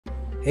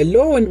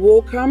Hello and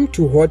welcome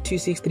to Hot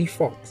 263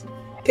 Fox.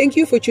 Thank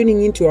you for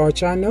tuning into our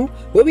channel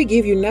where we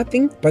give you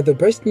nothing but the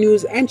best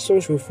news and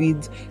social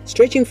feeds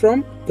stretching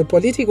from the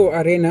political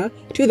arena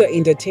to the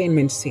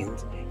entertainment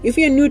scenes. If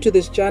you are new to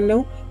this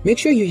channel, make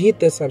sure you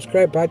hit the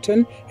subscribe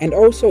button and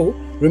also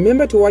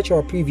remember to watch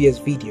our previous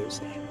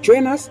videos.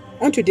 Join us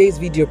on today's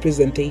video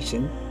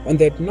presentation. On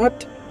that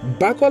note,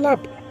 buckle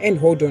up and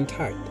hold on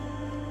tight.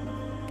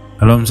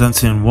 Hello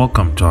Mzansi and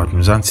welcome to Hot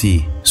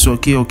Mzansi.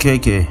 Soki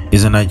Okeke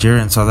is a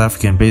Nigerian South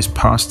African based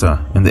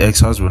pastor and the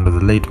ex-husband of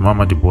the late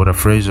Mama Deborah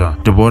Fraser.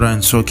 Deborah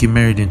and Soki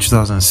married in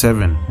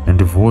 2007 and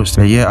divorced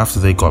a year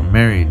after they got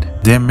married.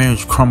 Their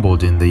marriage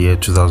crumbled in the year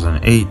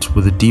 2008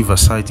 with the diva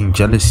citing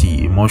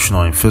jealousy,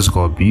 emotional and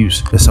physical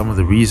abuse as some of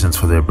the reasons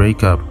for their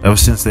breakup. Ever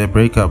since their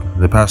breakup,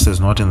 the pastor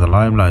is not in the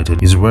limelight and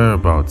his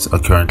whereabouts are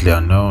currently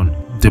unknown.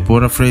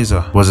 Deborah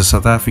Fraser was a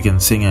South African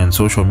singer and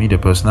social media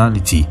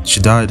personality. She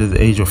died at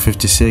the age of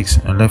 56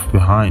 and left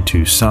behind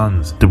 2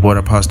 sons.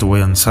 Deborah passed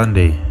away on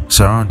Sunday,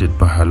 surrounded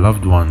by her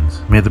loved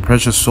ones. May the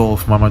precious soul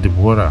of Mama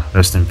Deborah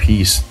rest in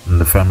peace and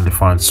the family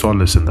find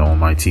solace in the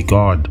Almighty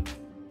God.